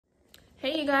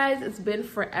Hey you guys, it's been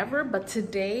forever, but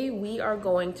today we are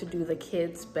going to do the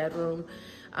kids' bedroom.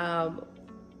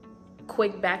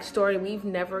 Quick backstory, we've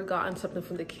never gotten something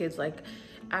from the kids, like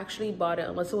actually bought it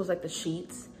unless it was like the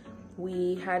sheets.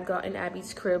 We had gotten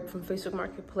Abby's crib from Facebook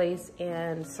Marketplace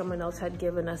and someone else had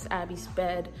given us Abby's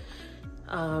bed,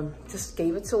 just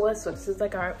gave it to us. So this is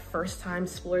like our first time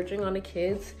splurging on the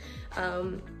kids.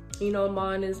 You know,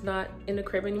 Amaan is not in the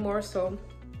crib anymore, so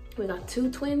we got 2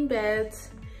 twin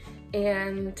beds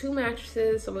and 2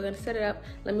 mattresses, so we're gonna set it up.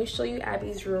 Let me show you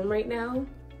Abby's room right now.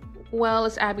 Well,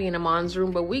 it's Abby and Amaan's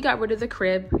room, but we got rid of the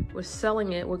crib. We're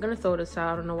selling it. We're gonna throw this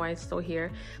out. I don't know why it's still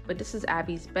here, but this is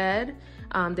Abby's bed.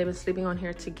 They've been sleeping on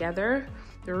here together.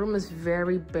 The room is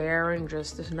very bare and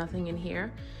just there's nothing in here,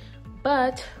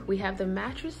 but we have the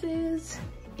mattresses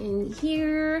in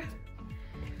here.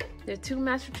 There are 2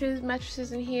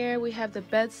 mattresses in here. We have the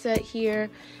bed set here.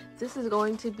 This is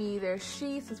going to be their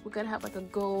sheets. We're gonna have like a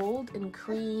gold and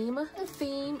cream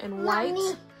theme and white.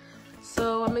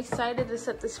 So I'm excited to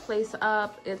set this place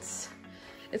up. It's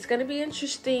gonna be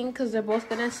interesting because they're both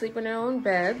gonna sleep in their own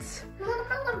beds.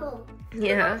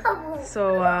 Yeah.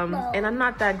 So and I'm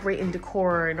not that great in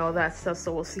decor and all that stuff,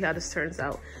 so we'll see how this turns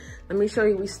out. Let me show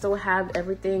you. We still have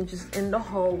everything just in the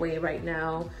hallway right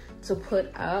now to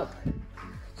put up.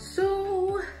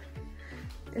 So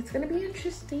it's gonna be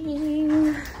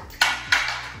interesting.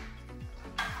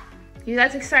 You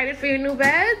guys excited for your new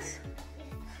beds?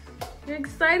 You're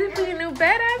excited for your new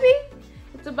bed, Abby?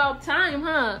 It's about time,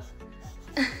 huh?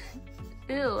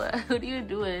 Ew, what are you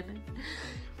doing?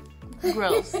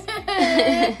 Gross.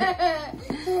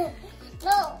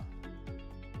 No.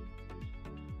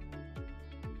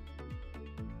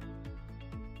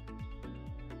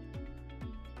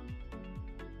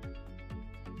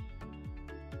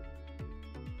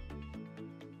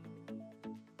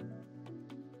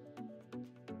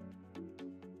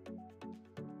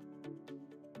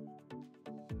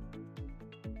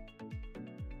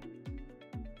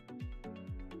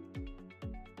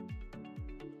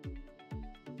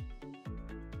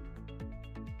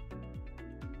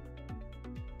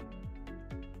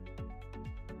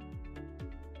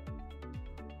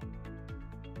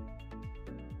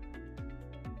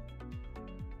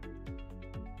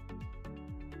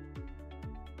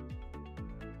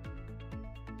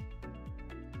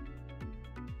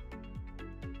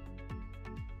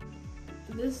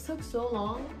 This took so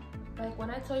long. Like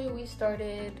when I tell you we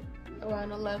started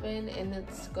around 11 and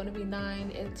it's gonna be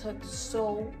 9, it took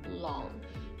so long.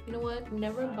 You know what?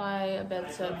 Never buy a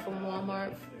bed set from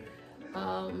Walmart.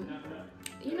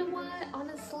 You know what?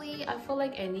 Honestly, I feel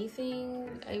like anything,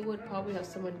 I would probably have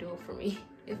someone do it for me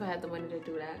if I had the money to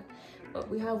do that. But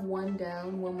we have 1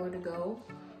 down, 1 more to go.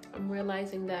 I'm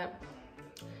realizing that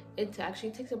it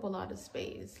actually takes up a lot of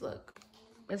space. Look,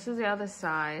 this is the other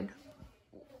side.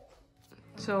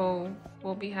 So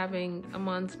we'll be having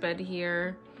Amaan's bed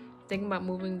here. Thinking about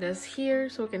moving this here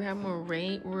so we can have more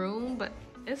room, but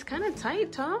it's kind of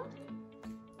tight, Tom.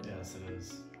 Yes, it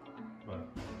is, but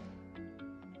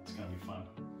it's gonna be fun.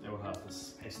 They will have this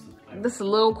space to play. This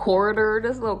little corridor,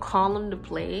 this little column to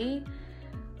play.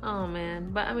 Oh man,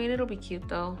 but I mean, it'll be cute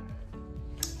though.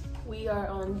 We are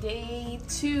on day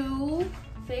 2.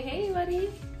 Say hey, buddy.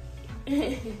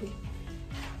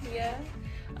 Yeah.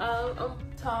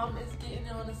 Tom is getting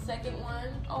on the second one.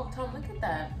 Oh, Tom, look at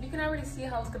that. You can already see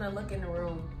how it's gonna look in the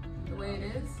room. The way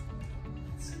it is.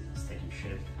 It's taking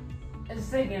shape. It's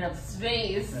taking up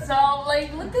space. Yeah. So,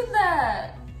 like, look at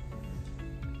that.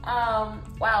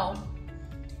 Wow.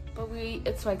 But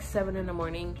it's like 7 in the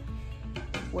morning.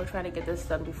 We're trying to get this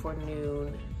done before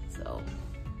noon, so.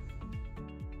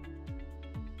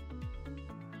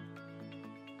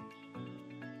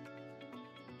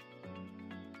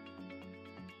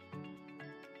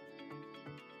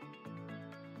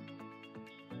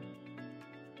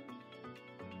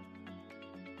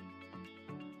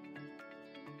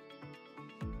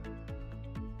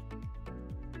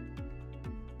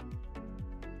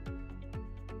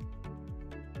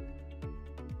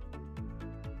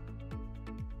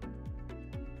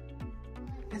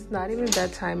 It's not even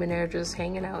bedtime and they're just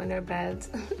hanging out in their beds.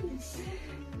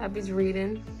 Abby's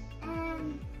reading.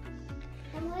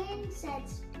 Emily said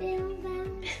spoon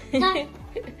down. I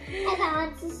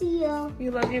want to see you.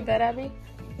 You love your bed, Abby?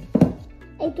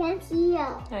 I can't see you.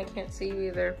 I can't see you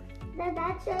either.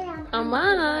 That's your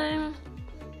Amaan.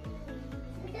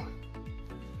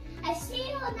 I see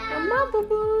you now. Amaan,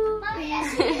 boo-boo. Mommy, I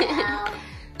see you now.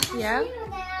 Yeah.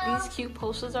 These cute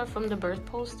posters are from the birth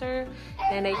poster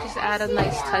and they just add a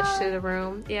nice touch to the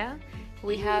room. Yeah.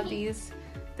 We have this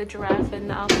the giraffe and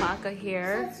the alpaca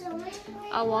here.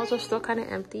 Our walls are still kind of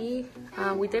empty.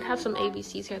 We did have some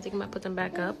ABCs here. I think I might put them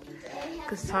back up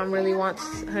because Tom really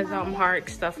wants his hard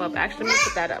stuff up. Actually, let me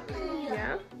put that up.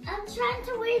 Yeah? I'm trying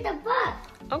to read the book.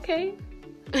 Okay.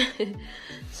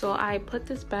 So I put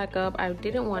this back up. I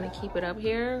didn't want to keep it up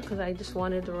here because I just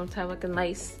wanted the room to have like a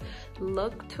nice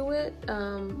look to it.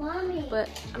 Mommy. But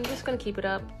I'm just going to keep it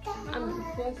up.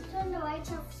 Turn the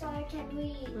lights off so I can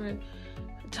read. Right.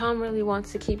 Tom really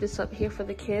wants to keep this up here for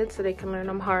the kids so they can learn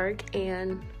Amharic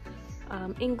and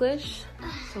English.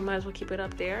 So might as well keep it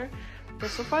up there. But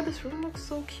so far this room looks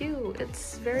so cute.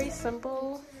 It's very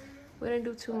simple. We didn't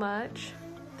do too much.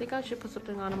 I think I should put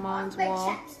something on Amaan's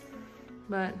wall.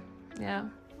 But yeah.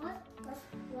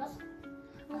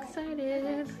 I'm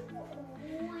excited.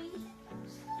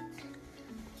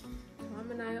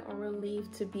 Mom and I are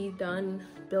relieved to be done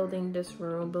building this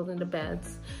room, building the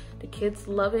beds. The kids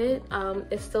love it.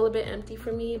 It's still a bit empty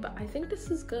for me, but I think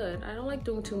this is good. I don't like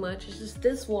doing too much. It's just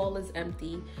this wall is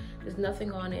empty. There's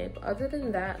nothing on it. But other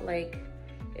than that, like,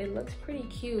 it looks pretty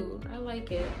cute. I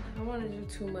like it. I don't want to do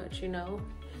too much, you know.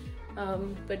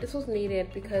 But this was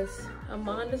needed because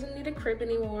Amaan doesn't need a crib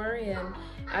anymore, and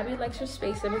Abby likes her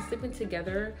space. They've been sleeping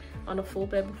together on a full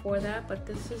bed before that, but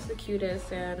this is the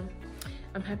cutest, and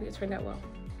I'm happy it turned out well.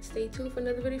 Stay tuned for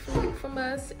another video from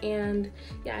us, and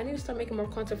yeah, I need to start making more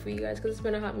content for you guys because it's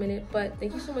been a hot minute. But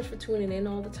thank you so much for tuning in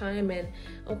all the time, and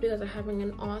I hope you guys are having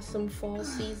an awesome fall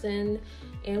season,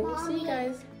 and we'll see you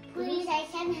guys. Please, I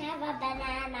can have a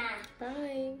banana.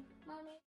 Bye.